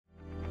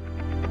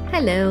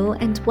Hello,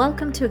 and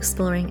welcome to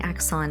Exploring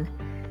Axon,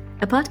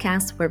 a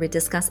podcast where we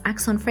discuss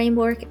Axon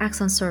Framework,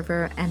 Axon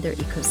Server, and their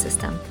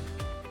ecosystem.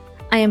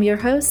 I am your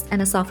host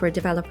and a software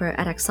developer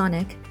at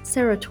Axonic,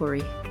 Sarah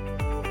Torrey.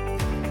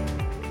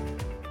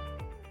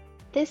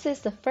 This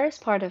is the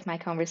first part of my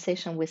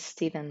conversation with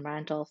Stephen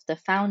Randolph, the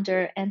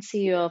founder and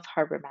CEO of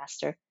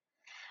HarborMaster.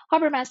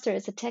 HarborMaster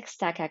is a tech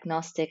stack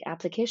agnostic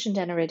application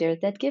generator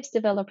that gives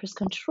developers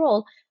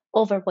control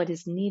over what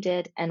is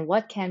needed and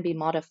what can be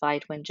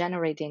modified when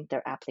generating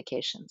their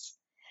applications.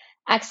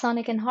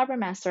 Axonic and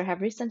HarborMaster have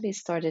recently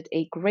started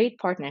a great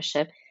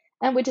partnership,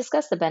 and we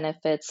discuss the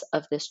benefits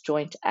of this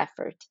joint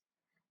effort.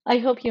 I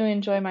hope you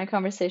enjoy my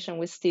conversation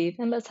with Steve,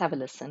 and let's have a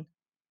listen.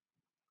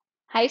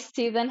 Hi,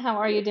 Stephen. How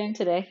are you doing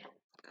today?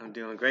 I'm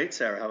doing great,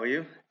 Sarah. How are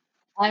you?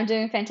 I'm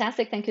doing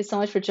fantastic. Thank you so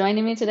much for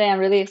joining me today. I'm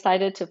really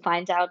excited to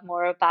find out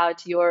more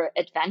about your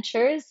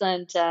adventures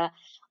and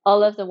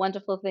all of the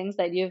wonderful things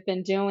that you've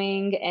been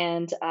doing,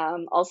 and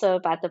also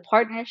about the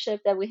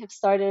partnership that we have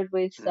started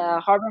with Hmm.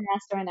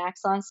 HarborMaster and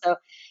Axon. So,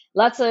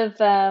 lots of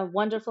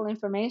wonderful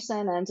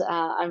information, and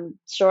I'm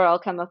sure I'll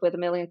come up with a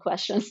million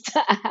questions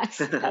to ask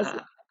as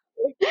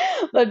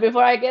but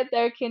before I get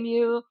there, can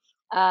you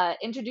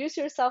introduce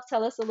yourself?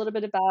 Tell us a little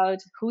bit about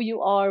who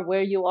you are,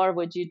 where you are,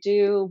 what you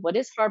do, what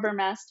is Harbor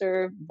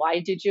Master, why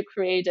did you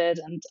create it,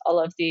 and all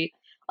of the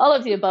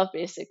above,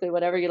 basically,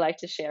 whatever you like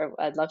to share.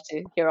 I'd love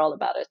to hear all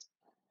about it.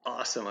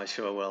 Awesome. I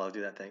sure will. I'll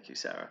do that. Thank you,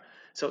 Sarah.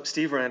 So,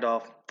 Steve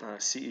Randolph,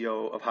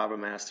 CEO of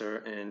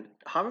HarborMaster, and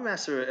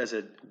HarborMaster as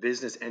a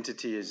business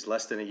entity is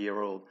less than a year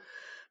old.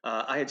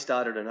 I had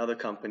started another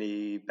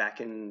company back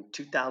in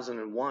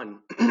 2001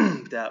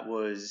 that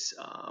was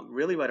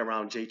really right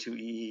around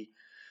J2EE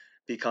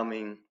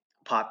becoming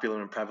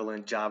popular and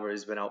prevalent. Java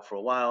has been out for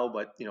a while,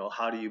 but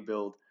how do you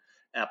build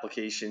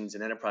applications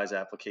and enterprise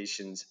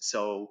applications?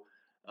 So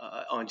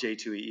on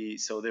J2EE,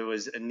 so there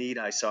was a need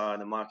I saw in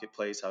the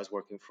marketplace. I was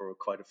working for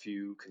quite a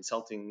few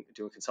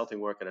doing consulting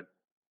work at an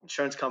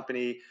insurance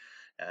company,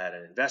 at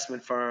an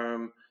investment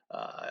firm,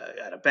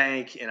 at a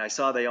bank, and I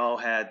saw they all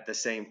had the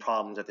same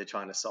problems that they're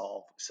trying to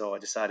solve. So I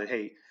decided,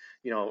 hey,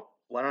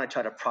 why don't I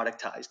try to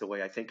productize the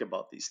way I think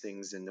about these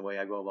things and the way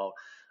I go about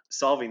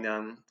solving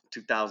them.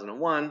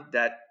 2001,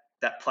 that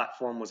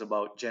platform was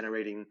about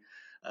generating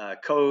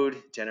code,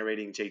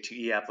 generating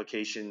J2E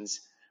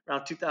applications.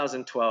 Around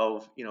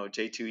 2012,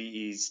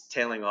 J2EE is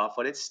tailing off,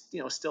 but it's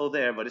still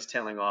there, but it's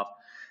tailing off.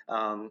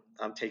 I'm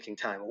taking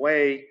time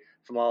away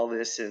from all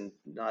this and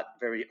not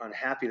very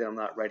unhappy that I'm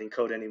not writing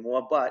code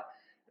anymore. But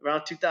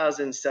around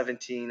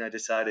 2017, I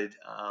decided,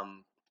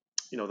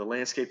 the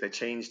landscape had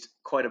changed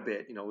quite a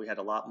bit. We had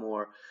a lot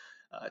more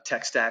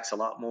tech stacks, a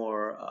lot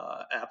more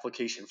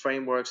application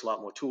frameworks, a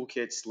lot more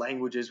toolkits.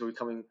 Languages were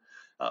becoming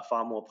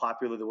far more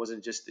popular. There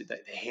wasn't just the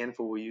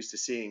handful we're used to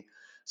seeing.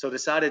 So I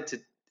decided to,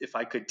 if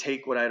I could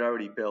take what I'd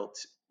already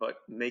built, but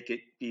make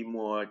it be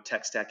more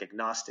tech stack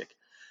agnostic,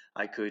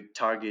 I could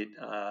target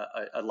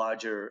a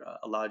larger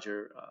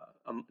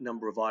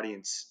number of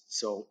audience.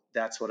 So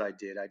that's what I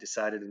did. I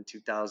decided in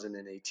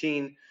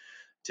 2018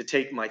 to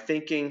take my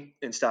thinking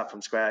and start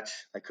from scratch.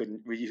 I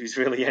couldn't reuse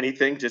really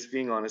anything, just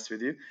being honest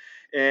with you,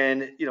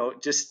 and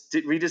just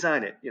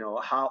redesign it.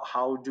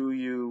 How do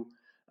you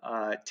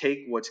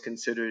take what's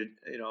considered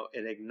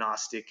an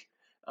agnostic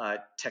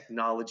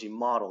technology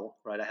model,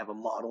 right? I have a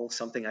model,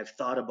 something I've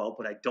thought about,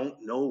 but I don't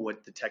know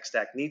what the tech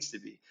stack needs to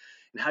be,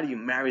 and how do you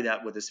marry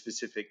that with a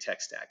specific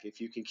tech stack?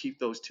 If you can keep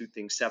those two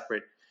things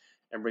separate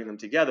and bring them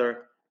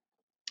together,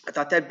 I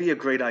thought that'd be a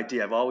great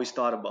idea. I've always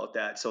thought about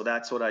that. So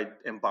that's what I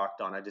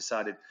embarked on. I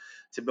decided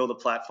to build a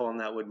platform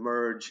that would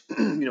merge,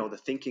 the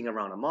thinking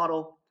around a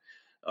model,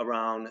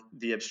 around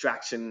the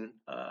abstraction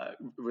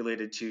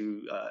related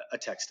to a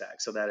tech stack.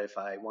 So that if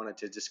I wanted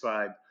to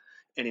describe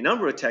any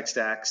number of tech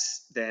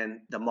stacks,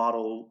 then the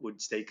model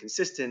would stay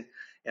consistent,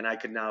 and I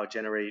could now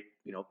generate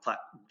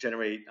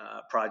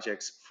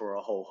projects for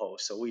a whole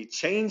host. So we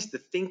changed the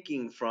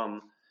thinking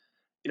from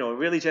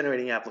really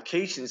generating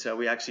applications. Are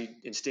we actually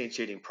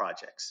instantiating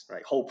projects,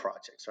 right? Whole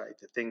projects, right?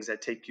 The things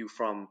that take you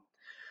from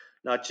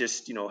not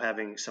just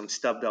having some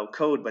stubbed out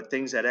code, but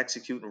things that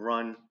execute and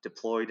run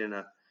deployed in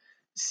a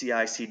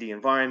CI/CD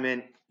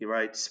environment. You're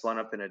right, spun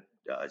up in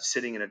a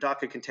sitting in a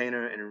Docker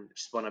container and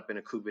spun up in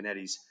a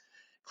Kubernetes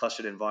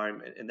clustered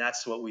environment, and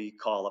that's what we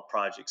call a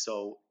project.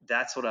 So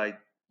that's what I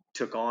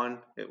took on.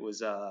 It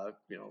was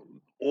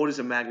orders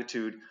of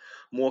magnitude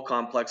more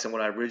complex than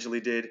what I originally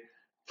did.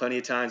 Plenty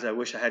of times I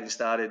wish I hadn't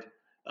started.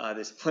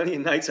 There's plenty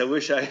of nights I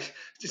wish I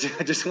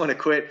just want to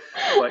quit.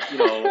 But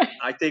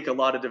I think a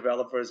lot of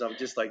developers are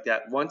just like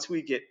that. Once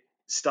we get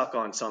stuck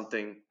on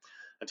something,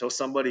 until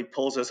somebody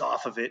pulls us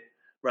off of it,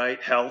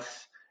 right?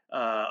 Health,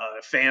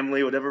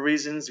 family, whatever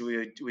reasons,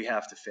 we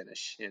have to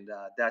finish, and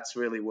that's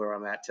really where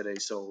I'm at today.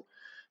 So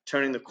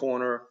turning the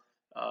corner,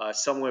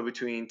 somewhere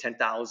between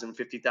 10,000,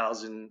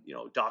 50,000,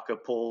 Docker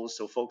pulls.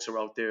 So folks are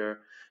out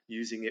there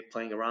using it,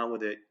 playing around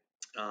with it.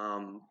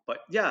 But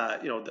yeah,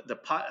 the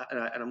pot,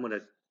 and I'm going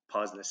to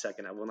pause in a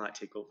second. I will not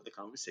take over the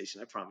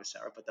conversation, I promise,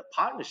 Sarah. But the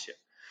partnership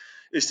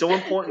is so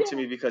important to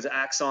Yeah. me because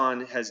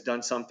Axon has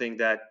done something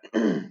that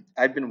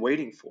I've been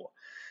waiting for.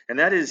 And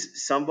that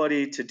is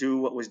somebody to do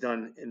what was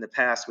done in the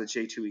past with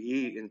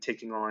J2EE in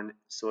taking on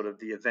sort of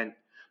the event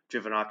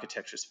driven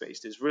architecture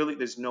space.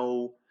 There's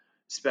no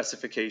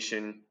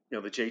specification. The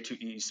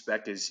J2EE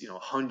spec is,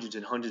 hundreds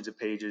and hundreds of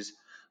pages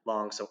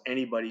long, so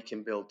anybody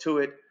can build to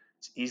it.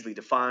 It's easily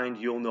defined.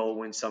 You'll know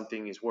when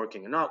something is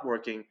working and not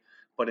working.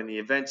 But in the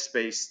event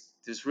space,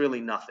 there's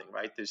really nothing,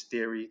 right? There's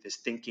theory, there's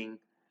thinking,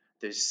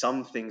 there's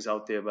some things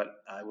out there, but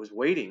I was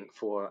waiting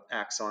for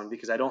Axon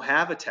because I don't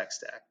have a tech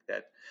stack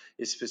that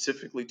is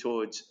specifically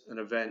towards an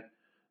event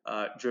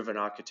driven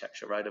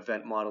architecture, right?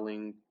 Event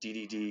modeling,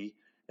 DDD,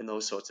 and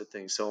those sorts of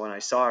things. So when I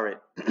saw it,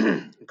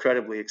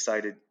 incredibly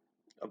excited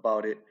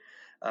about it.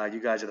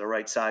 You guys are the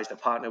right size to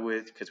partner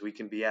with because we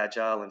can be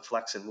agile and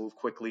flex and move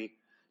quickly.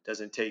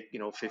 Doesn't take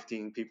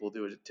 15 people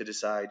to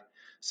decide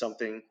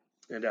something,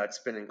 and it's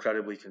been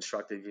incredibly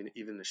constructive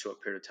even the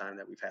short period of time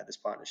that we've had this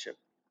partnership.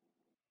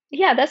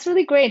 Yeah, that's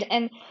really great.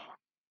 And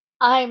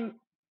I'm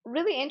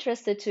really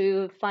interested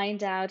to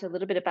find out a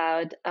little bit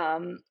about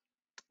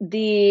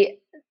the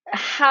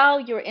how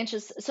your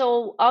interest.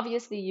 So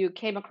obviously you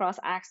came across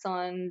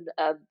Axon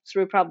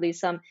through probably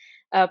some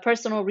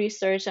personal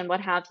research and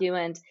what have you,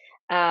 and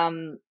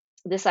um,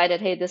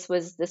 decided, hey, this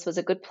was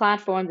a good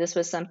platform. This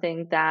was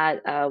something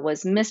that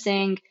was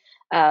missing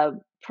uh,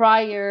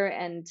 prior,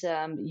 and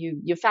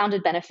you found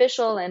it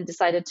beneficial and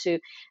decided to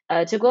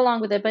go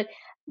along with it. But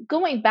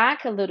going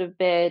back a little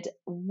bit,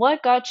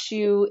 what got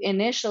you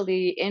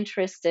initially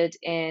interested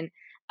in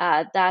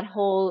that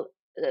whole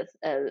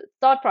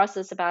thought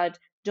process about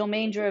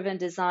domain-driven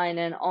design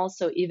and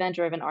also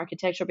event-driven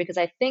architecture? Because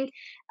I think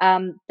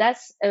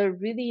that's a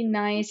really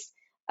nice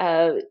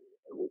uh,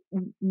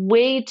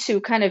 way to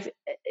kind of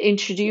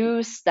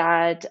introduce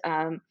that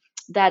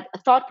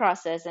thought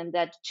process and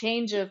that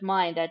change of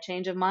mind, that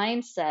change of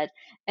mindset,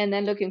 and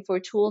then looking for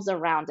tools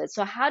around it.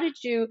 So, how did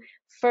you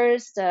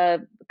first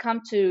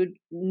come to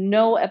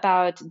know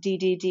about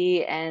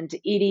DDD and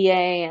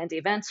EDA and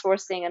event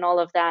sourcing and all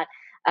of that?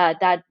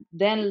 That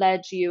then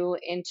led you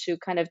into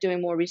kind of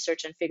doing more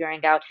research and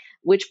figuring out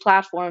which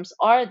platforms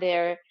are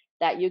there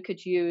that you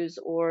could use,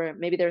 or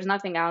maybe there's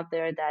nothing out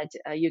there that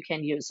you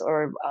can use,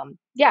 or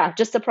yeah,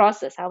 just the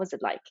process. How was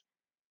it like?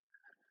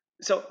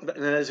 So that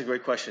is a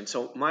great question.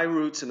 So my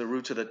roots and the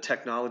roots of the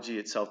technology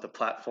itself, the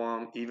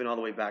platform, even all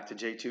the way back to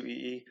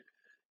J2EE,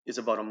 is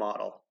about a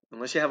model.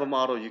 Unless you have a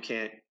model, you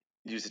can't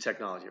use the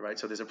technology, right?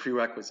 So there's a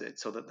prerequisite.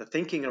 So the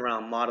thinking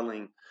around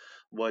modeling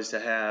was to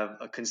have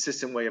a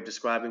consistent way of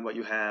describing what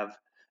you have.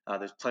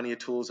 There's plenty of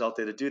tools out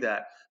there to do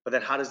that. But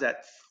then how does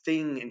that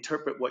thing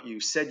interpret what you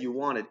said you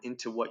wanted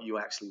into what you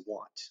actually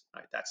want,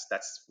 right? That's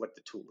what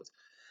the tool is.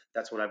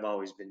 That's what I've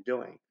always been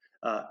doing.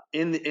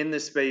 In the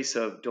space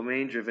of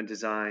domain-driven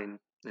design,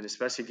 and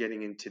especially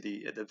getting into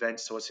the event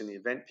sourcing, the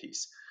event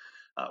piece,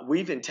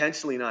 we've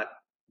intentionally not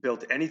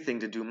built anything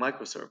to do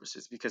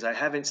microservices because I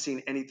haven't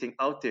seen anything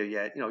out there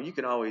yet. You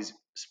can always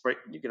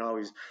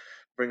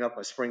bring up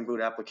a Spring Boot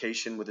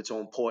application with its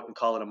own port and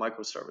call it a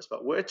microservice,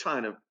 but we're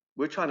trying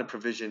to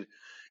provision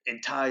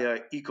entire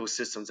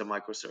ecosystems of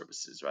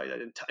microservices, right?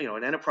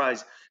 An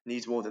enterprise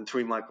needs more than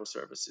 3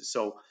 microservices.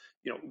 So,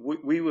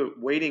 we were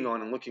waiting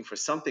on and looking for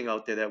something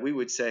out there that we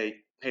would say,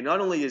 hey,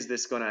 not only is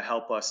this going to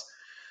help us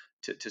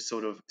to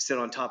sort of sit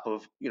on top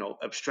of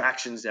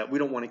abstractions that we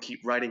don't want to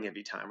keep writing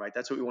every time, right?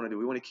 That's what we want to do.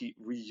 We want to keep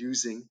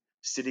reusing,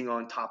 sitting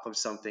on top of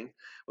something.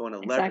 We want to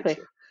leverage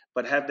Exactly. it.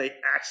 But have they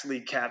actually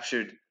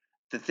captured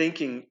the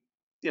thinking,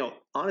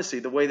 honestly,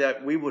 the way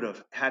that we would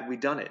have had we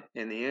done it?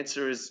 And the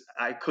answer is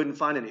I couldn't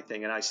find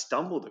anything, and I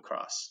stumbled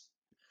across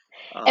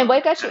And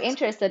what got you Axon.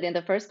 interested in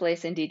the first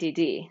place in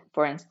DDD,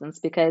 for instance?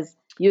 Because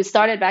you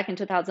started back in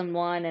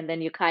 2001 and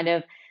then you kind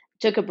of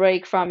took a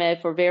break from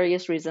it for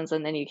various reasons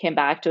and then you came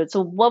back to it.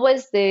 So what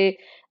was the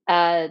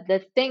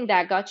thing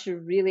that got you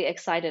really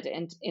excited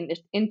and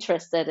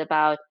interested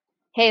about,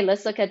 hey,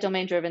 let's look at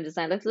domain-driven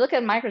design. Let's look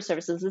at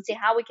microservices. Let's see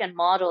how we can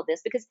model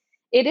this because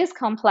it is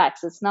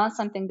complex. It's not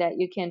something that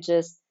you can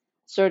just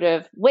sort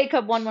of wake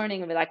up one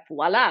morning and be like,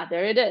 voila,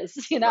 there it is.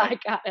 Right. I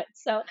got it.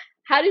 So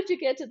how did you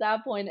get to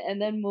that point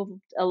and then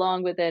moved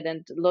along with it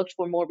and looked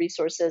for more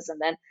resources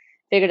and then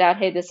figured out,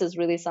 hey, this is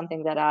really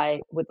something that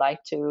I would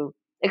like to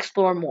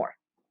explore more?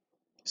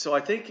 So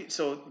I think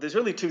so. There's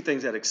really 2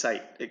 things that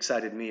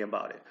excited me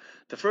about it.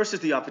 The first is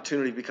the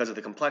opportunity because of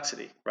the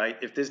complexity, right?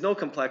 If there's no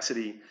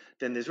complexity,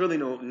 then there's really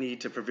no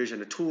need to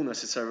provision a tool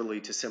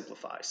necessarily to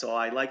simplify. So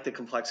I like the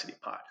complexity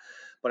part,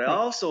 but I Right.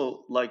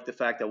 also like the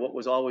fact that what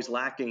was always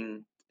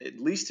lacking, at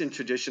least in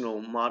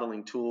traditional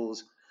modeling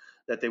tools,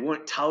 that they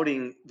weren't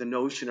touting the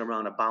notion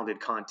around a bounded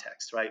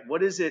context, right?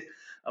 What is it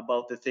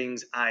about the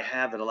things I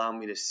have that allow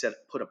me to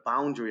put a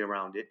boundary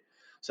around it?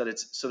 So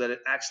that it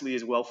actually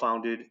is well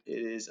founded.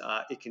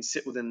 It can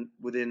sit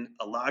within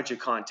a larger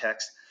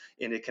context,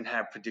 and it can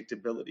have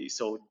predictability.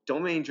 So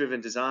domain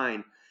driven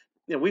design,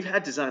 we've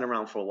had design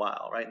around for a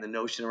while, right? And the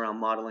notion around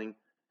modeling,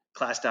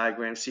 class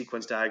diagrams,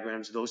 sequence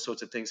diagrams, those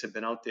sorts of things have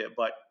been out there.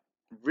 But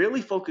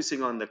really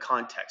focusing on the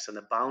context and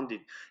the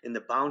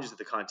boundaries of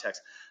the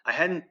context. I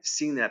hadn't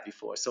seen that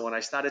before. So when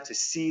I started to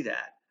see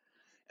that,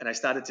 and I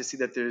started to see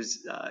that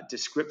there's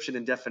description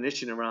and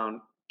definition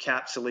around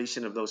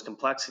capsulation of those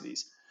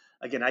complexities.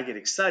 Again, I get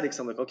excited because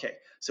I'm like, okay,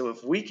 so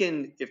if we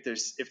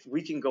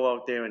can go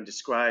out there and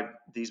describe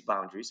these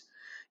boundaries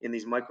in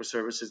these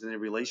microservices and the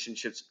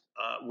relationships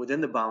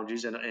within the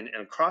boundaries and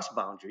across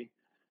boundary,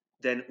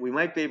 then we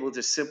might be able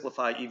to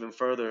simplify even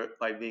further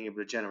by being able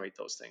to generate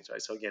those things,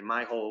 right? So again,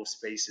 my whole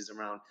space is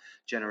around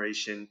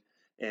generation,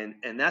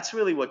 and that's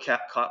really what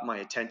caught my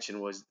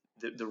attention was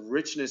the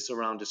richness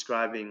around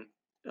describing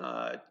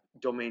uh,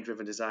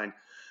 domain-driven design,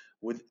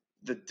 with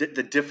the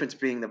difference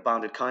being the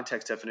bounded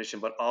context definition,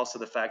 but also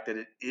the fact that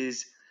it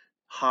is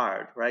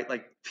hard, right?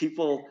 Like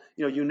people,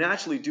 you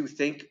naturally do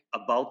think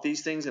about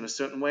these things in a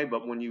certain way,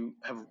 but when you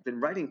have been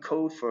writing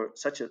code for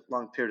such a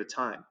long period of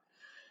time,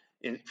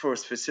 for a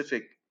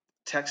specific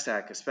tech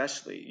stack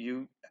especially,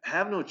 you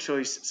have no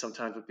choice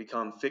sometimes but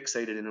become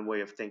fixated in a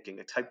way of thinking,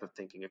 a type of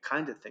thinking, a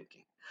kind of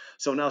thinking.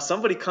 So now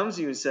somebody comes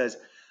to you and says,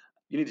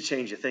 you need to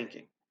change your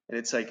thinking. And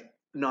it's like,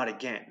 not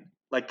again.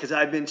 Like, because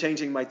I've been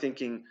changing my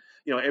thinking,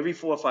 every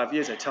 4 or 5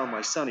 years, I tell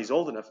my son, he's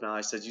old enough now,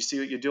 I said, you see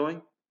what you're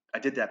doing? I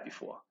did that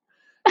before.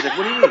 He's like,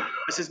 what do you mean?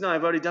 I says, no,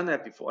 I've already done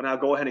that before. And I'll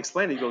go ahead and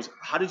explain it. He goes,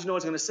 how did you know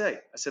what I was going to say?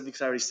 I said,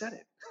 because I already said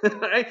it.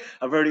 Right?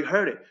 I've already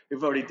heard it.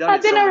 We've already done I've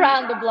it been so many.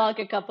 around the block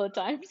a couple of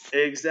times.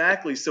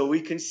 Exactly. So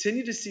we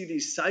continue to see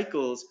these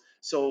cycles.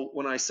 So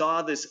when I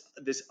saw this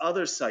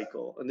other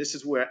cycle, and this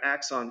is where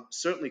Axon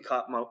certainly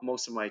caught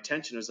most of my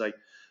attention, was like,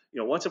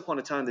 once upon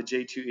a time, the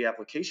J2E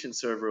application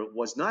server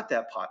was not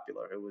that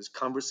popular. It was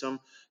cumbersome,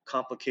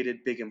 complicated,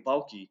 big, and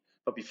bulky.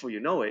 But before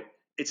you know it,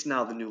 it's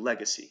now the new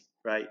legacy,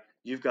 right?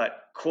 You've got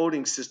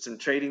quoting system,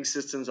 trading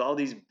systems, all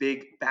these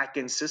big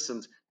back-end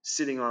systems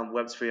sitting on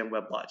WebSphere and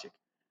WebLogic.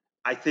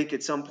 I think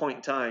at some point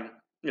in time,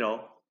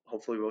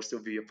 hopefully we'll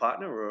still be a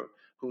partner, or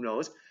who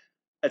knows.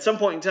 At some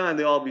point in time,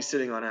 they'll all be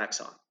sitting on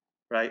Axon,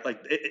 right? Like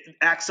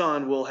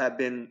Axon will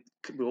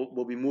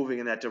be moving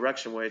in that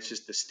direction where it's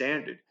just the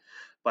standard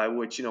by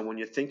which, when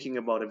you're thinking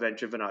about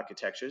event-driven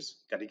architectures,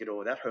 got to get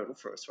over that hurdle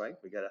first, right?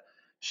 We got to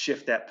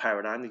shift that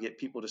paradigm to get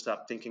people to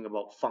stop thinking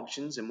about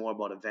functions and more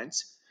about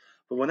events.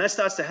 But when that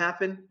starts to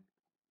happen,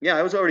 yeah,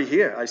 I was already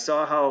here. I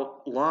saw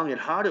how long and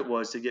hard it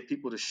was to get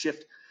people to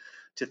shift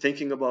to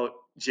thinking about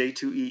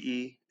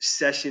J2EE,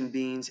 session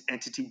beans,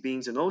 entity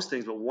beans, and those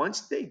things. But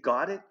once they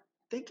got it,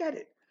 they get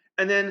it.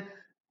 And then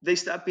they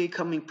stop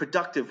becoming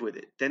productive with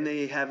it. Then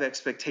they have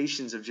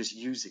expectations of just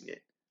using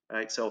it,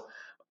 right? So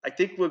I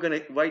think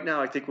right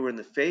now, I think we're in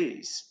the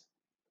phase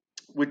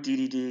with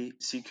DDD,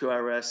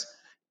 CQRS,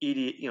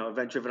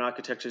 event-driven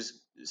architectures.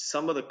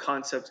 Some of the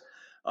concepts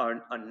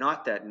are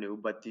not that new,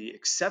 but the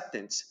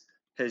acceptance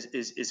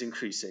is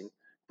increasing.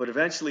 But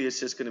eventually, it's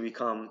just going to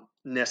become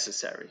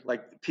necessary.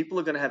 Like people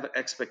are going to have an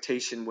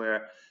expectation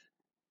where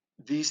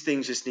these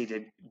things just need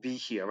to be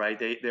here, right?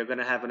 They're going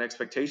to have an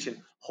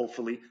expectation,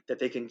 hopefully, that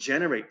they can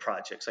generate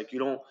projects. Like you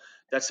don't.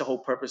 That's the whole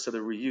purpose of the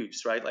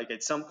reuse, right? Like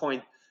at some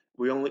point,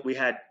 we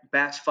had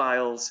batch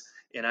files,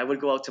 and I would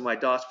go out to my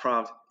DOS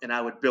prompt and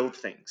I would build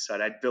things. Right?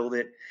 I'd build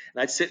it,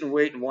 and I'd sit and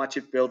wait and watch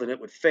it build, and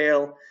it would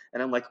fail.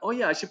 And I'm like, oh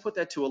yeah, I should put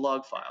that to a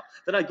log file.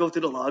 Then I'd go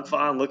through the log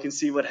file and look and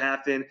see what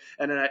happened.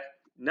 And then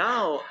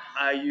now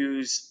I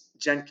use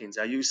Jenkins,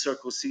 I use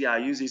Circle C, I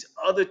use these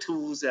other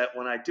tools that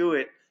when I do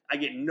it, I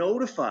get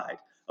notified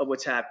of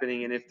what's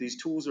happening. And if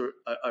these tools are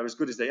as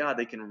good as they are,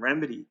 they can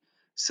remedy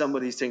some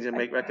of these things and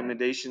make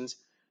recommendations.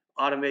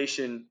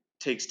 Automation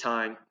takes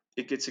time.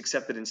 It gets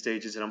accepted in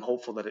stages. And I'm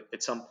hopeful that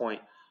at some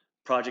point,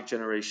 project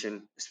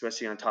generation,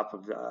 especially on top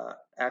of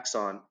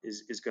Axon,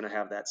 is going to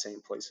have that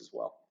same place as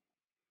well.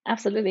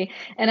 Absolutely.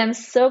 And I'm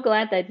so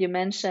glad that you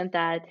mentioned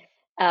that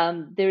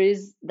there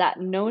is that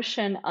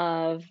notion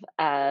of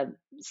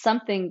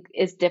something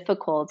is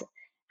difficult.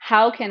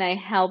 How can I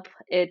help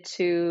it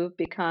to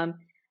become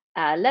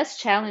less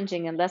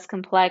challenging and less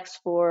complex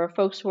for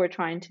folks who are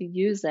trying to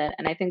use it?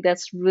 And I think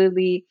that's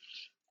really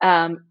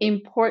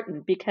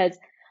important because,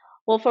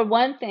 well, for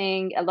one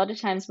thing, a lot of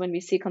times when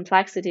we see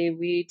complexity,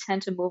 we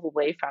tend to move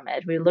away from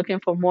it. We're looking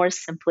for more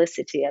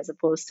simplicity as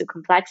opposed to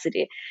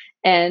complexity.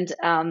 And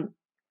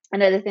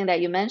another thing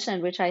that you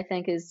mentioned, which I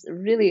think is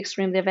really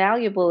extremely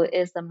valuable,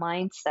 is the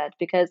mindset.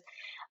 Because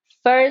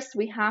first,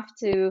 we have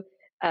to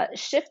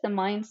shift the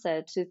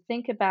mindset to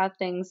think about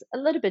things a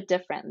little bit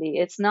differently.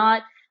 It's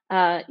not,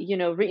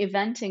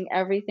 reinventing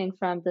everything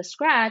from the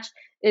scratch.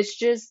 It's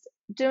just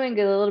doing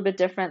it a little bit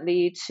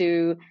differently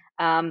to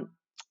um,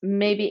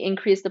 maybe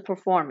increase the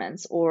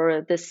performance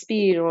or the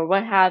speed or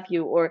what have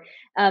you, or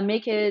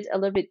make it a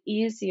little bit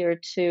easier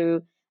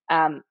to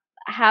um,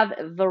 have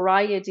a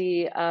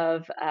variety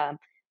of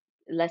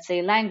let's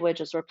say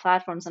languages or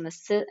platforms on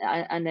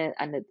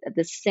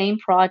the same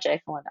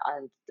project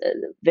on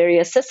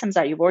various systems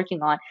that you're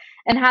working on,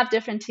 and have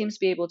different teams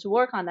be able to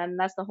work on that. And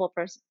that's the whole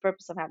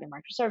purpose of having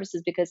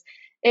microservices, because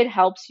it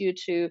helps you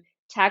to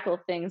tackle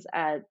things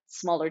at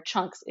smaller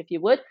chunks, if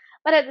you would.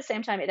 But at the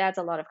same time, it adds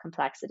a lot of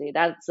complexity.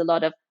 That's a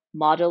lot of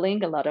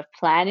modeling, a lot of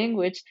planning,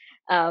 which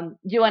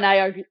you and I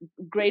are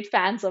great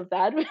fans of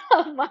that. We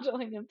love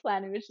modeling and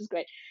planning, which is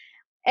great.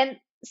 And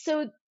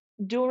so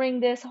during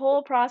this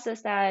whole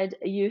process that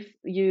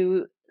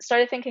you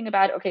started thinking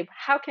about, okay,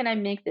 how can I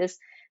make this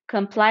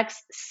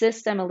complex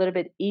system a little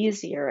bit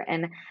easier,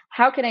 and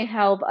how can I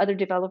help other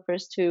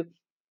developers to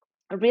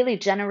really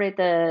generate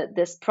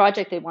this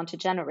project they want to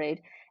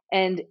generate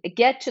and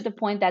get to the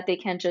point that they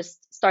can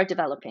just start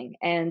developing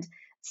and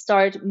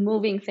start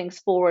moving things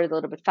forward a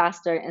little bit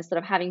faster instead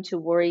of having to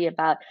worry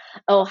about,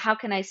 oh, how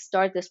can I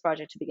start this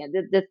project to begin.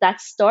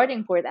 That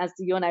starting point, as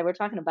you and I were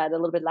talking about a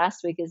little bit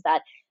last week, is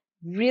that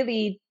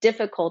really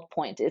difficult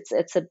point. It's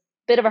a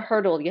bit of a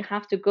hurdle. You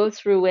have to go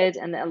through it,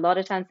 and a lot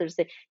of times there's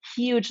a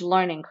huge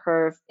learning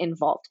curve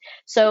involved.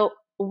 So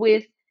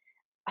with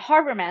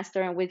Harbor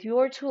Master and with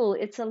your tool,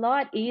 it's a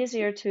lot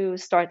easier to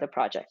start the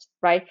project,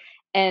 right?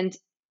 And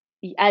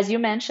as you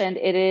mentioned,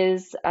 it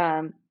is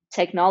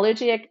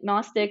technology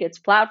agnostic, it's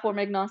platform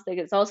agnostic,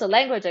 it's also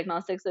language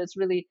agnostic. So it's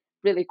really,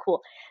 really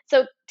cool.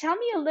 So tell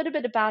me a little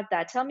bit about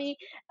that. Tell me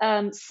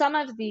some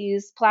of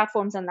these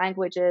platforms and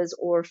languages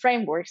or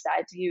frameworks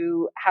that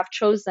you have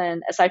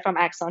chosen, aside from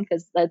Axon,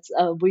 because that's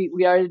we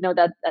already know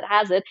that that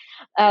has it.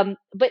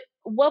 But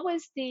what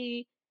was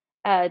the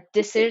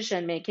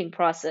decision making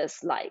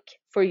process like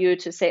for you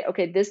to say,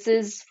 okay, this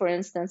is, for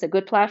instance, a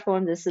good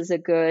platform, this is a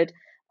good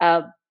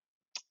uh,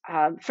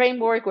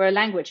 framework or a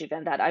language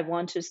even that I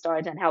want to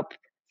start and help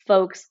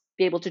folks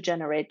be able to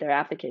generate their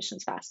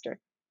applications faster?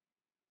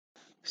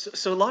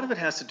 So a lot of it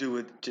has to do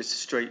with just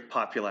straight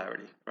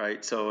popularity,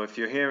 right? So if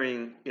you're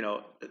hearing,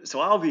 so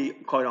I'll be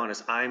quite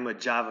honest, I'm a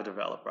Java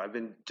developer. I've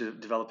been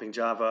developing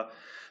Java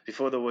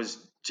before there was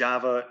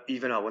Java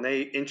even out. When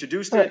they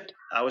introduced it, Right.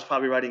 I was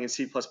probably writing in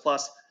C++.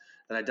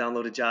 Then I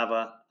downloaded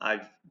Java.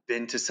 I've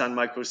been to Sun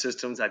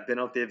Microsystems. I've been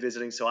out there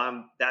visiting.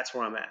 So that's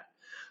where I'm at.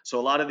 So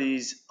a lot of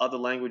these other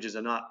languages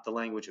are not the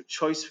language of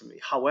choice for me.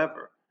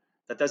 However,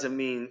 that doesn't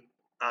mean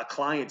our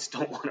clients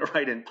don't want to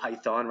write in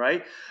Python,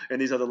 right?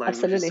 And these other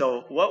languages. Absolutely.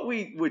 So what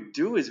we would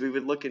do is we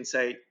would look and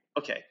say,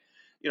 okay,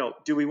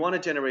 do we want to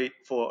generate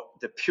for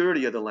the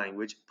purity of the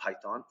language,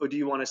 Python, or do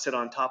you want to sit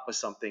on top of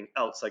something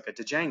else like a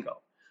Django,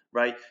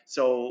 right?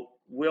 So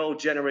we'll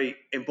generate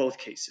in both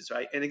cases,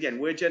 right? And again,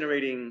 we're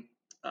generating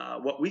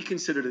what we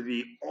consider to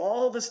be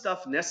all the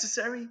stuff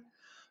necessary.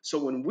 So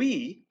when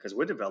because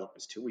we're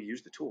developers too, we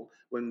use the tool.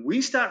 When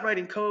we start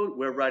writing code,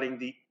 we're writing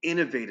the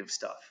innovative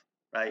stuff,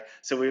 right?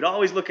 So we'd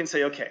always look and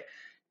say, okay,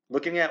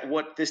 looking at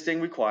what this thing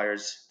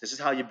requires, this is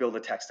how you build a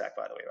tech stack,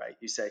 by the way, right?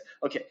 You say,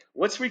 okay,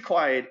 what's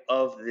required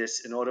of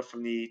this in order for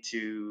me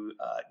to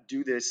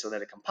do this so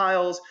that it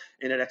compiles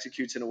and it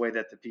executes in a way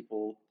that the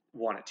people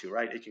want it to,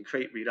 right? It can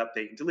create, read,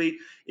 update, and delete.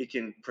 It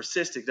can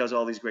persist. It does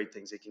all these great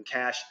things. It can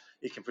cache.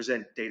 It can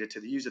present data to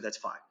the user. That's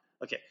fine.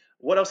 Okay,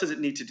 what else does it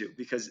need to do?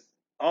 Because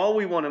all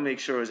we want to make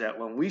sure is that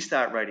when we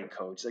start writing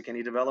codes, like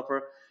any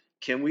developer,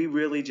 can we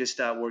really just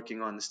start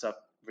working on the stuff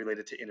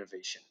related to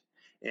innovation?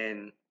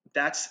 And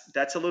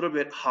that's a little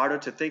bit harder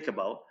to think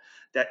about.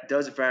 That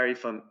does vary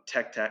from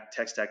tech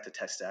stack to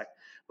tech stack.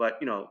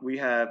 But we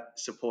have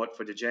support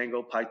for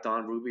Django,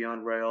 Python, Ruby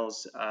on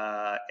Rails,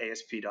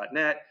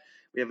 ASP.NET.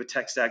 We have a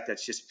tech stack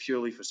that's just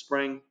purely for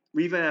Spring.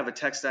 We even have a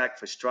tech stack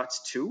for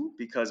Struts too,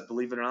 because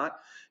believe it or not,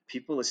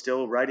 people are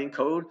still writing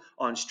code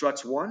on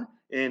Struts 1,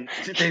 and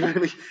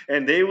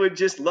they would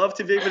just love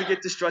to be able to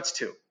get to Struts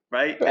 2,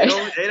 right? They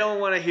Right. don't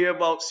want to hear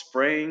about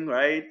Spring,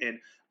 right? And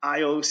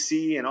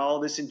IOC and all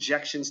this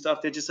injection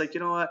stuff. They're just like, you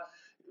know what?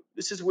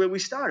 This is where we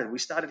started. We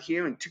started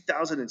here in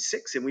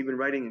 2006, and we've been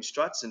writing in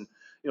Struts and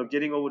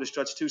getting over to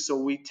Struts 2. So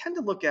we tend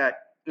to look at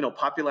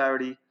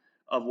popularity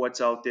of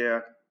what's out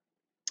there,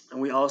 and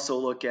we also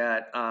look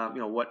at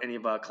what any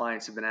of our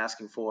clients have been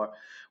asking for.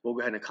 We'll go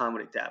ahead and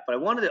accommodate that. But I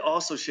wanted to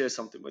also share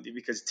something with you,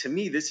 because to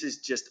me this is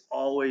just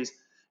always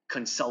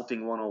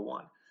consulting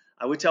 101.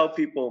 I would tell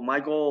people my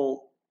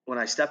goal when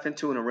I step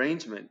into an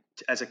arrangement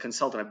as a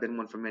consultant, I've been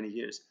one for many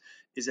years,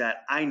 is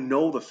that I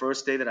know the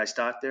first day that I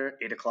start there,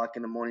 8 o'clock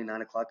in the morning,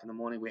 9 o'clock in the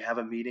morning, we have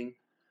a meeting,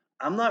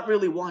 I'm not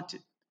really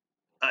wanted.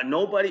 I'm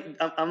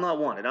not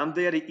wanted. I'm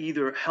there to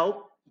either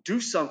help do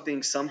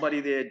something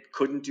somebody there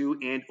couldn't do,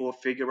 and or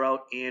figure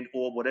out, and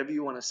or whatever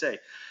you want to say.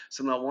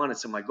 So I'm not wanted.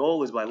 So my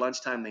goal is by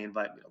lunchtime they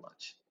invite me to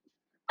lunch.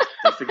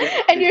 They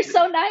forget. And you're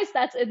so nice.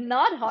 That's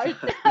not hard.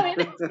 I mean,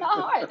 it's not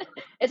hard.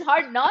 It's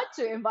hard not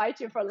to invite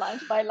you for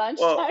lunch by Well,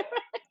 lunchtime.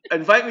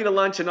 invite me to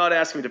lunch and not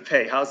ask me to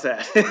pay. How's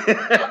that?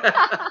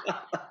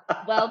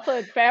 Well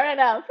put. Fair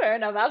enough. Fair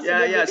enough.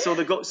 Yeah,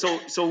 Absolutely.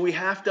 yeah. So we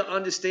have to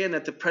understand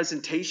that the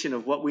presentation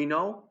of what we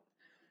know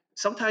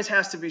sometimes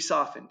has to be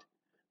softened,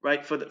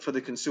 right, for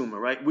the consumer,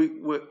 right?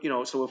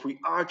 So if we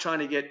are trying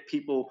to get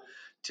people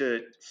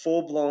to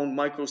full blown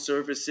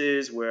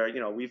microservices where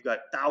we've got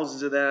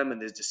thousands of them,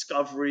 and there's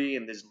discovery,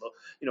 and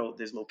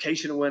there's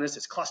location awareness,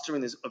 there's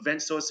clustering, there's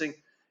event sourcing.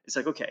 It's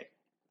like, okay,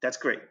 that's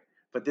great,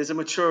 but there's a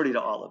maturity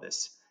to all of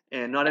this,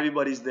 and not Yeah.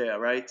 everybody's there,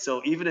 right?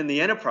 So even in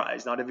the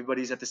enterprise, not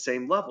everybody's at the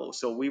same level.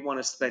 So we want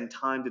to spend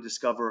time to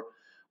discover,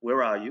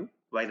 where are you,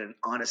 right? An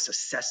honest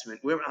assessment.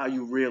 Where are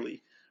you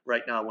really?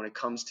 right now when it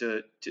comes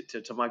to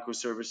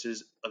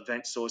microservices,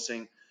 event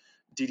sourcing,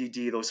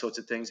 DDD, those sorts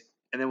of things.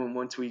 And then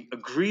once we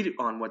agreed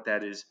on what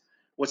that is,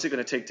 what's it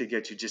going to take to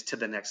get you just to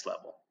the next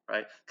level,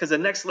 right? Because the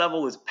next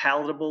level is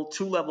palatable.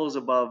 2 levels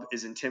above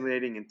is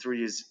intimidating, and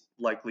 3 is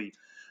likely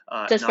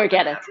Just not going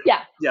forget to it. happen.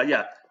 Yeah. Yeah,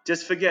 yeah.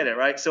 Just forget it,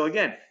 right? So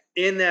again,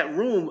 in that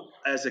room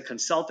as a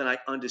consultant, I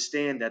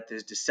understand that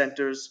there's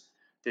dissenters.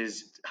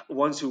 There's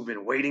ones who've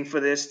been waiting for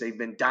this. They've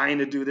been dying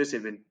to do this.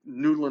 They've been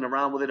noodling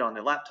around with it on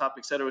their laptop,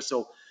 et cetera.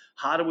 So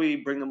how do we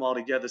bring them all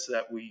together so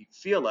that we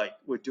feel like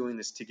we're doing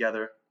this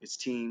together? It's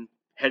team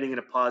heading in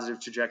a positive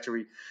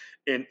trajectory.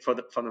 And from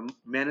the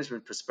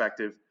management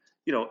perspective,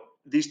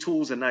 these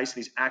tools are nice.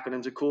 These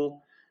acronyms are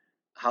cool.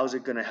 How's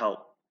it going to help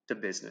the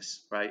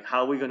business, right?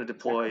 How are we going to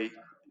Exactly. deploy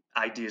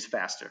ideas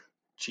faster,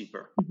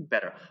 cheaper, Mhm.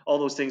 better? All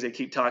those things they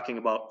keep talking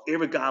about,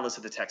 irregardless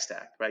of the tech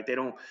stack, right? They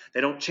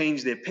don't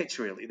change their pitch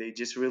really. They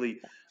just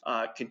really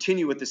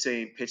continue with the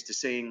same pitch, the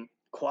same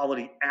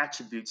quality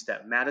attributes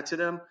that matter to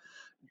them.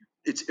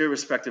 It's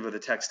irrespective of the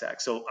tech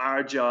stack. So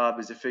our job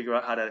is to figure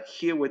out how to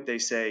hear what they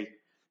say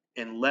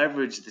and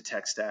leverage the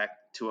tech stack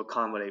to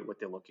accommodate what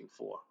they're looking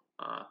for.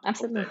 Hope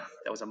Absolutely.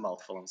 that was a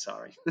mouthful. I'm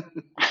sorry.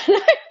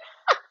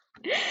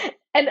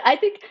 And I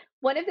think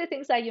one of the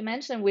things that you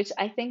mentioned, which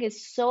I think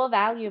is so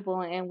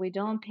valuable and we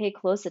don't pay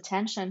close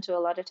attention to a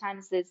lot of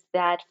times, is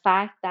that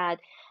fact that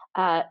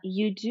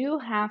you do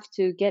have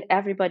to get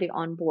everybody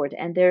on board,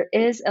 and there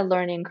is a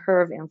learning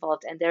curve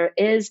involved, and there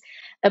is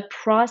a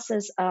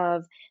process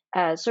of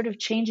sort of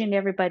changing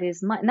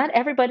everybody's mind. Not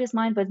everybody's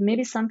mind, but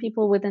maybe some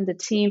people within the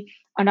team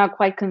are not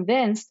quite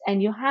convinced,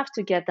 and you have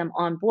to get them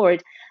on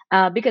board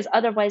because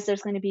otherwise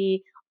there's going to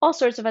be all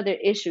sorts of other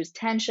issues,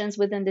 tensions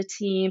within the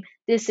team,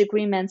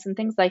 disagreements, and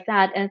things like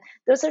that. And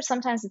those are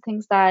sometimes the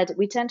things that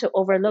we tend to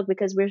overlook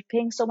because we're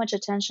paying so much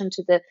attention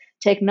to the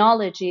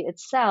technology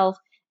itself.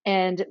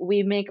 And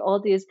we make all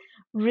these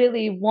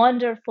really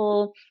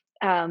wonderful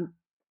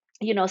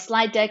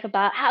slide deck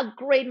about how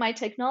great my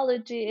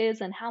technology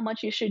is and how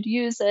much you should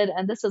use it,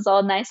 and this is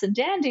all nice and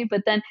dandy.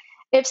 But then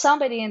if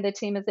somebody in the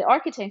team, if the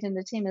architect in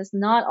the team is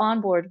not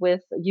on board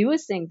with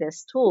using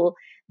this tool,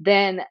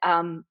 then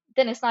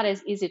it's not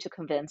as easy to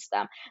convince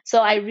them. So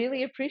I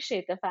really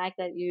appreciate the fact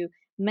that you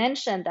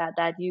mentioned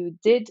that you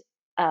did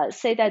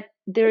say that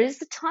there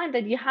is a time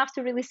that you have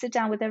to really sit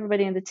down with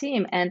everybody in the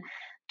team and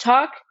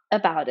talk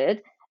about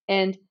it,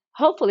 and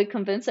hopefully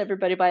convince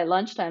everybody by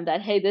lunchtime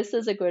that, hey, this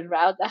is a good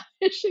route that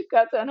we should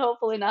go to, and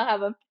hopefully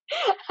not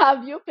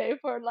have you pay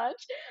for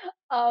lunch.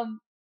 Um,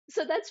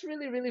 so that's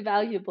really, really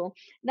valuable.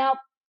 Now,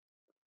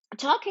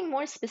 talking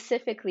more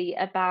specifically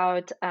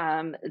about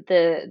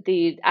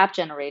the app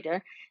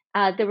generator,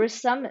 there were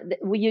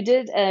you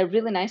did a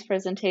really nice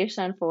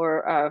presentation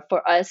for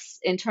us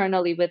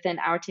internally within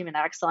our team in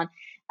Axon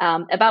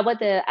about what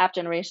the app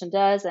generation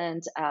does,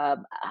 and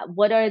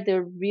what are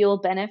the real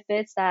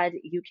benefits that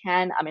you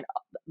can. I mean,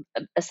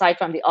 aside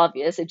from the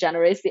obvious, it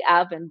generates the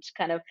app and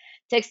kind of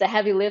takes the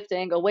heavy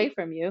lifting away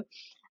from you.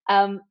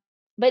 Um,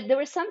 but there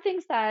were some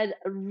things that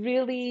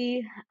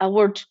really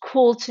were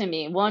cool to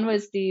me. One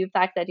was the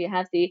fact that you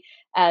have the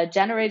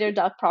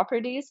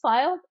generator.properties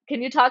file.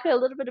 Can you talk a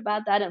little bit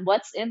about that and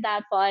what's in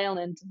that file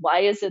and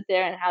why is it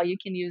there and how you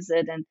can use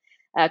it and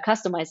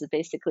customize it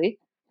basically?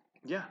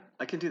 Yeah,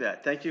 I can do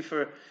that. Thank you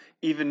for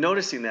even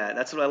noticing that.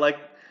 That's what I like.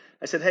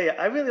 I said, hey,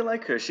 I really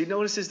like her. She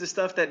notices the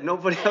stuff that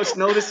nobody else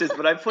notices,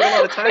 but I put a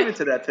lot of time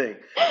into that thing.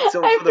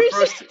 So I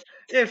appreciate.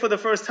 for the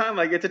first time,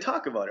 I get to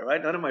talk about it,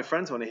 right? None of my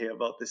friends want to hear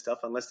about this stuff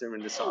unless they're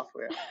into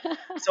software.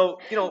 So,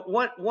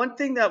 one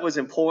thing that was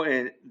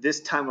important this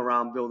time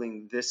around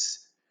building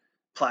this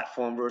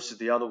platform versus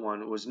the other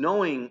one was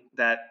knowing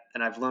that,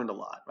 and I've learned a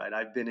lot, right?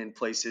 I've been in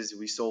places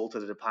we sold to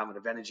the Department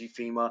of Energy,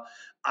 FEMA.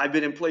 I've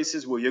been in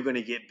places where you're going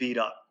to get beat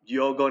up.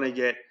 You're going to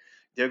get,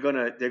 they're going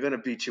to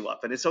beat you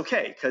up, and it's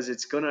okay because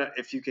it's gonna,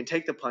 if you can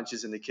take the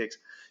punches and the kicks,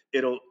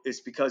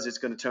 it's because it's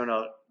going to turn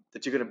out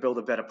that you're going to build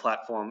a better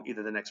platform,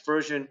 either the next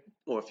version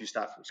or if you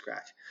start from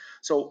scratch.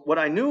 So what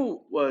I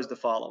knew was the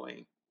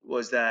following,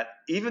 was that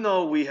even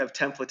though we have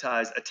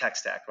templatized a tech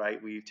stack,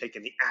 right? We've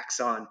taken the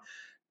Axon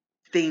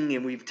thing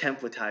and we've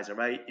templatized it,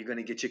 right? You're going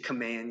to get your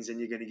commands and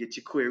you're going to get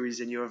your queries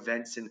and your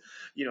events, and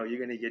you're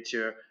going to get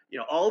your,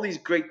 all these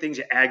great things,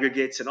 your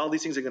aggregates, and all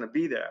these things are going to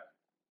be there.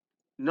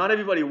 Not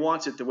everybody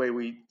wants it the way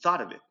we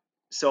thought of it.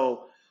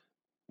 So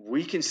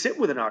we can sit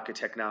with an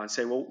architect now and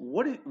say, well,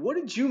 what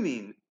did you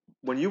mean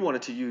when you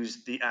wanted to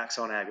use the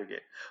Axon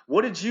aggregate?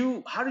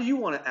 How do you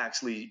want to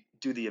actually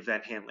do the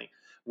event handling?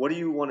 What do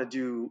you want to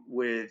do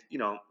with,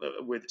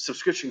 with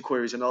subscription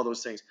queries and all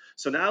those things?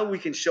 So now we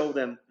can show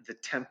them the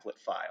template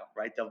file,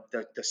 right?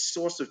 The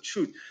source of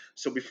truth.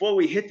 So before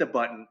we hit the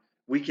button,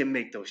 we can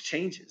make those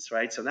changes,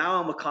 right? So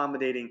now I'm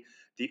accommodating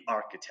the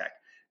architect.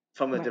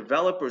 From a Right.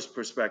 developer's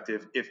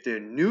perspective, if they're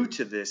new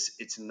to this,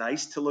 it's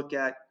nice to look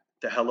at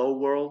the hello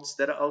worlds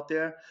that are out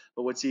there.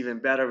 But what's even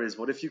better is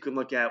what if you can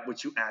look at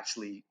what you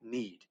actually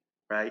need,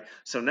 right?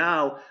 So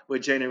now we're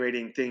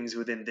generating things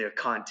within their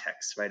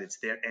context, right? It's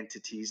their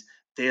entities,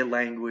 their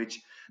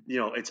language,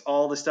 it's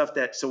all the stuff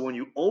that, so when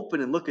you open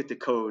and look at the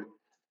code,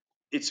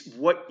 it's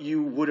what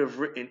you would have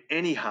written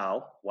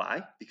anyhow.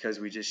 Why? Because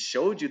we just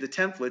showed you the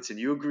templates and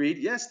you agreed,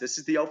 yes, this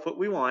is the output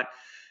we want,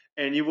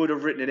 and you would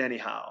have written it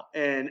anyhow.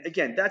 And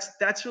again,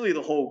 that's really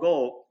the whole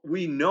goal.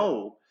 We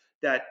know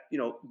that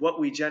what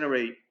we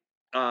generate,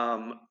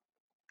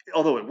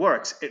 although it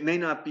works, it may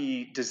not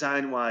be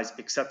design-wise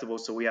acceptable,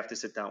 so we have to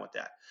sit down with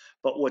that.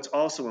 But what's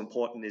also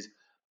important is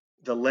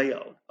the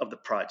layout of the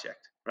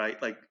project,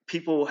 right? Like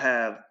people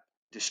have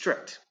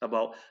strict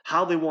about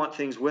how they want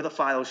things, where the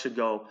files should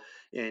go.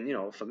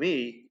 And for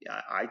me,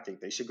 I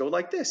think they should go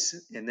like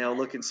this. And they'll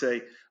look and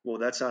say, well,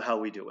 that's not how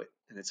we do it.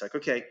 And it's like,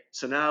 okay,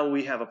 so now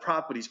we have a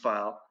properties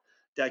file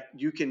that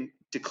you can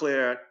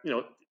declare,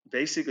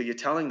 basically you're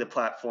telling the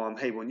platform,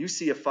 hey, when you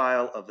see a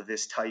file of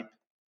this type,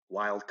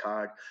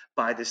 wildcard,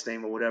 by this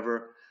name or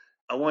whatever,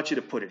 I want you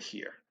to put it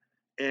here.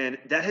 And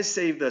that has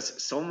saved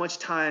us so much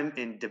time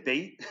in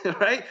debate,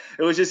 right?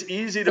 It was just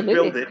easy to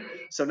build it.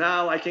 So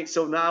now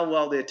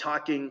while they're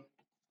talking,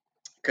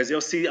 because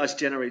they'll see us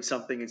generate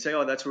something and say,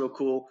 oh, that's real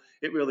cool.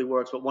 It really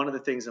works. But one of the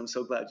things, I'm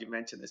so glad you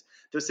mentioned this,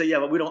 they'll say, yeah,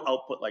 but we don't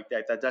output like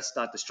that. That's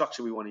not the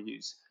structure we want to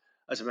use.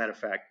 As a matter of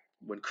fact,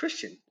 when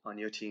Christian on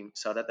your team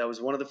saw that, that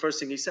was one of the first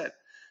things he said.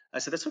 I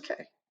said, that's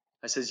okay.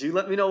 I says, you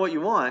let me know what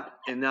you want,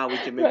 and now we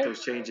can make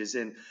those changes.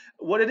 And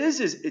what it is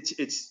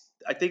it's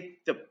I think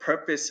the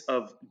purpose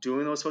of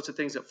doing those sorts of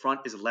things up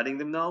front is letting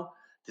them know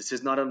this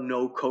is not a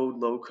no code,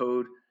 low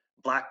code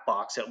black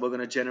box that we're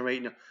going to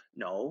generate.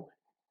 No,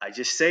 I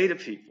just say to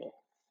people,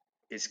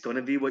 it's going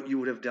to be what you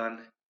would have done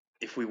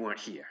if we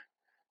weren't here,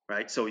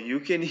 right? So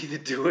you can either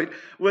do it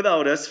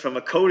without us from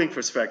a coding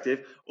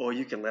perspective, or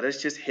you can let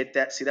us just hit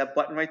that, see that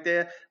button right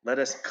there? Let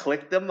us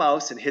click the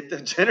mouse and hit the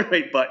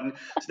generate button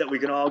so that we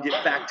can all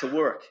get back to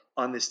work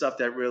on this stuff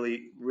that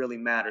really, really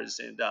matters.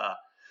 And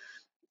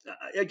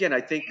again,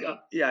 I think,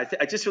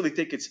 I just really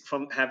think it's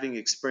from having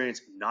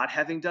experience not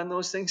having done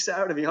those things,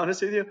 Sarah, to be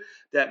honest with you,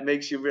 that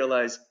makes you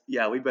realize,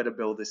 yeah, we better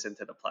build this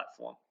into the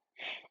platform.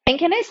 And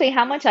can I say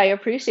how much I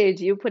appreciate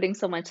you putting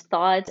so much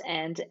thought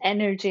and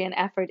energy and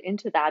effort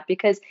into that?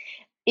 Because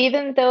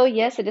even though,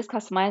 yes, it is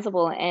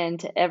customizable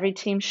and every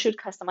team should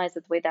customize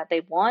it the way that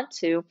they want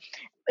to,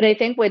 but I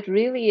think what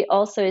really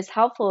also is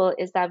helpful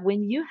is that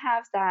when you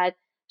have that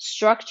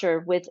structure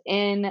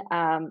within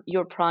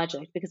your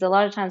project, because a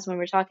lot of times when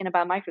we're talking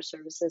about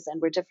microservices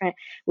and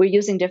we're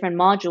using different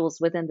modules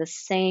within the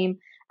same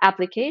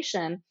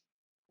application,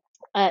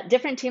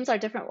 different teams are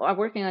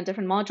working on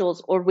different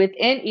modules, or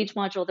within each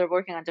module they're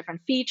working on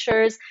different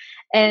features.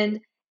 And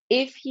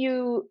if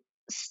you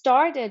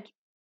started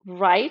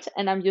right,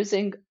 and I'm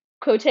using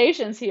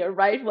quotations here,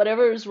 right,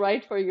 whatever is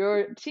right for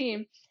your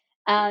team,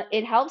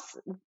 it helps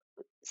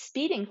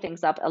speeding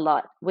things up a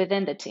lot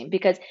within the team.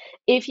 Because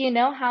if you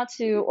know how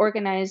to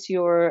organize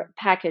your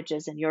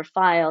packages and your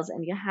files,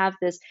 and you have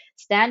this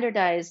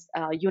standardized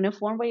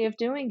uniform way of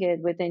doing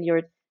it within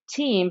your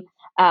team,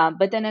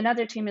 but then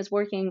another team is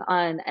working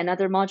on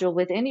another module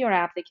within your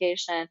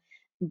application,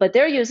 but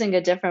they're using a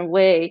different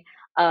way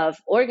of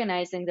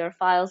organizing their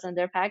files and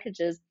their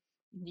packages,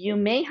 you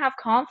may have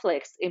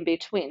conflicts in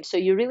between. So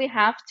you really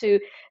have to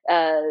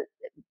uh,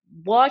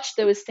 watch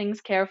those things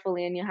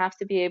carefully, and you have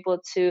to be able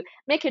to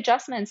make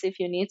adjustments if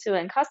you need to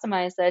and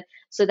customize it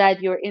so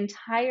that your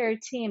entire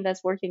team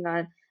that's working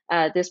on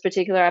this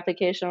particular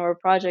application or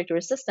project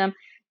or system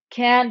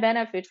can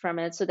benefit from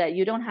it, so that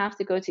you don't have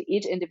to go to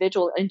each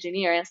individual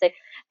engineer and say,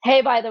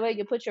 hey, by the way,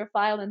 you put your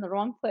file in the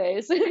wrong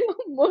place.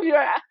 move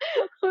your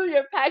move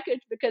your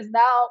package, because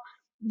now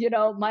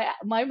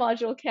my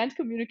module can't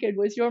communicate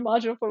with your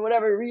module for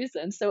whatever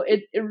reason. So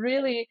it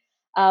really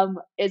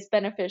is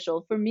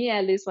beneficial for me,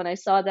 at least when I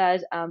saw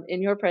that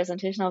in your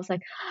presentation. I was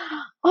like,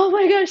 oh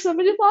my gosh,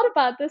 somebody thought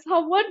about this,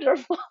 how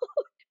wonderful.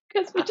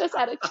 Because we just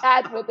had a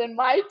chat within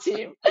my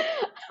team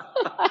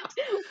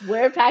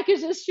where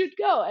packages should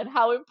go and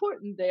how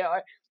important they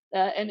are.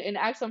 And in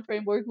Axon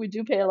Framework, we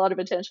do pay a lot of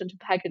attention to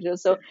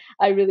packages. So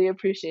I really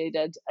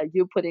appreciated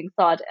you putting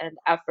thought and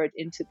effort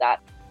into that.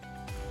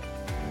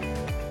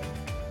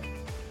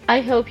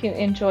 I hope you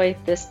enjoyed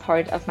this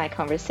part of my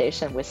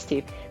conversation with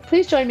Steve.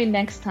 Please join me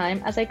next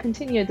time as I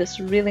continue this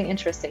really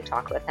interesting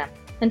talk with him.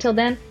 Until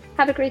then,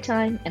 have a great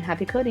time and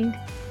happy coding.